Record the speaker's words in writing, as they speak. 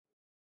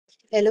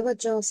Hello,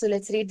 bachcho. So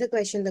let's read the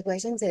question. The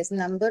question says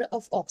number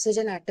of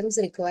oxygen atoms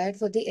required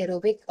for the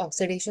aerobic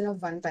oxidation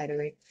of one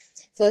pyruvate.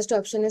 First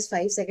option is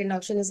 5, second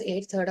option is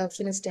 8, third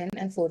option is 10,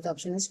 and fourth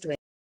option is 12.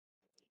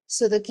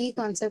 So the key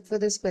concept for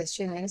this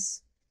question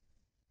is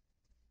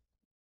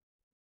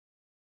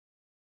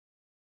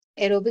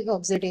aerobic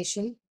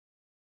oxidation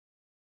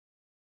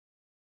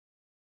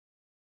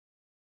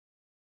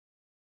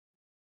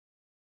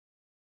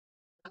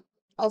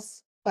of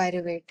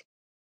pyruvate.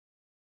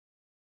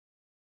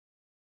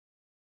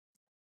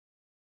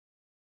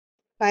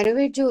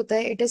 Pyruvate जो होता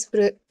है, it is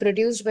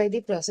produced by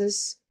the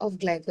process of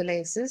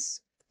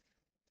glycolysis.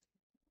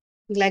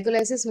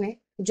 Glycolysis में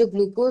जो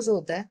glucose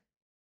होता है,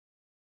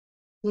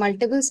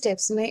 multiple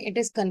steps में it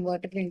is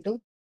converted into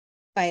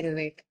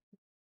pyruvate.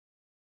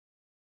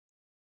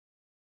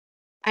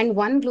 And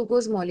one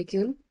glucose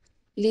molecule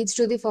leads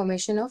to the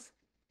formation of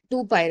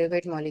two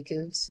pyruvate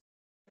molecules.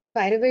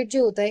 Pyruvate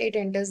जो होता है, it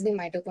enters the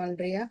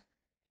mitochondria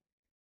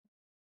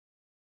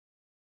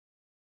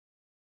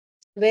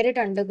where it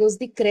undergoes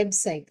the Krebs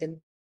cycle.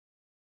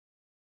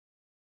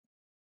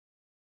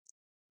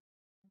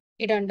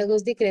 It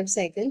undergoes the Krebs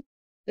cycle,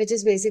 which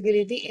is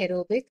basically the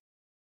aerobic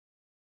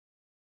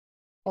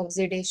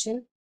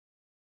oxidation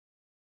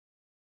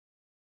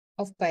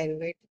of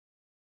pyruvate.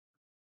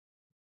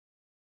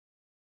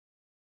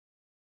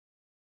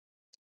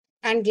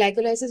 And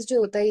glycolysis जो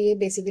होता है, ये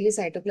basically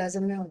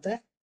cytoplasm में होता है.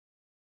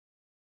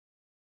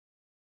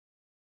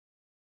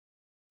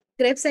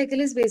 Krebs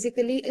cycle is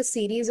basically a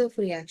series of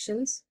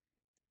reactions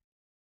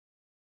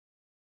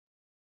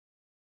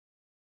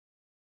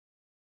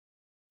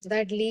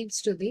that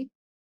leads to the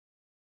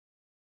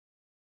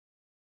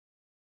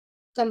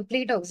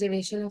complete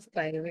oxidation of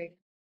pyruvate.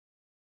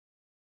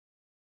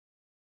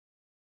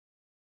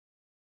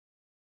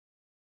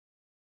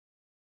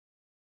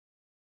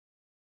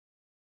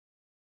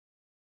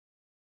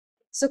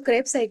 So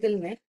Krebs cycle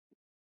में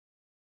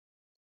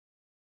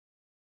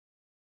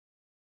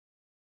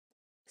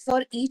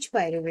for each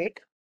pyruvate,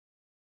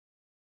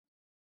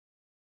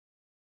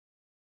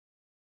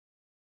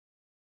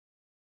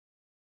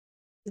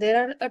 there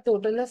are a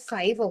total of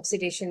 5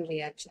 oxidation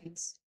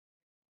reactions.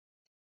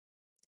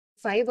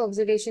 5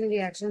 oxidation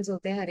reactions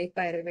होते हैं हर एक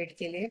pyruvate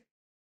के लिए.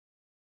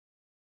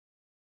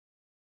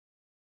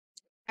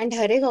 And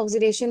हर एक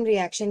oxidation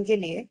reaction के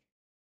लिए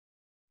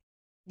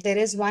there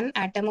is one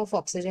atom of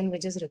oxygen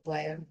which is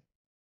required.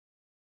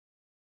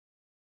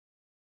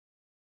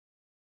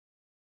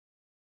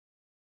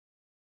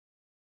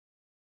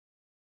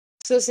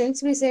 So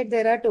since we said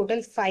there are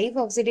total 5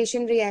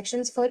 oxidation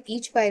reactions for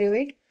each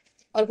pyruvate,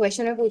 और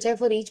question में पूछा है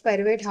for each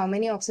pyruvate how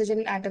many oxygen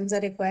atoms are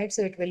required,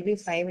 so it will be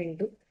 5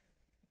 into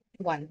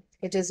 1,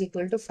 which is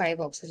equal to 5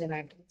 oxygen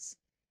atoms.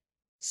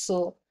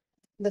 So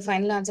the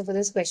final answer for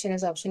this question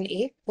is option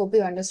A. Hope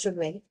you understood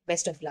well.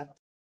 Best of luck.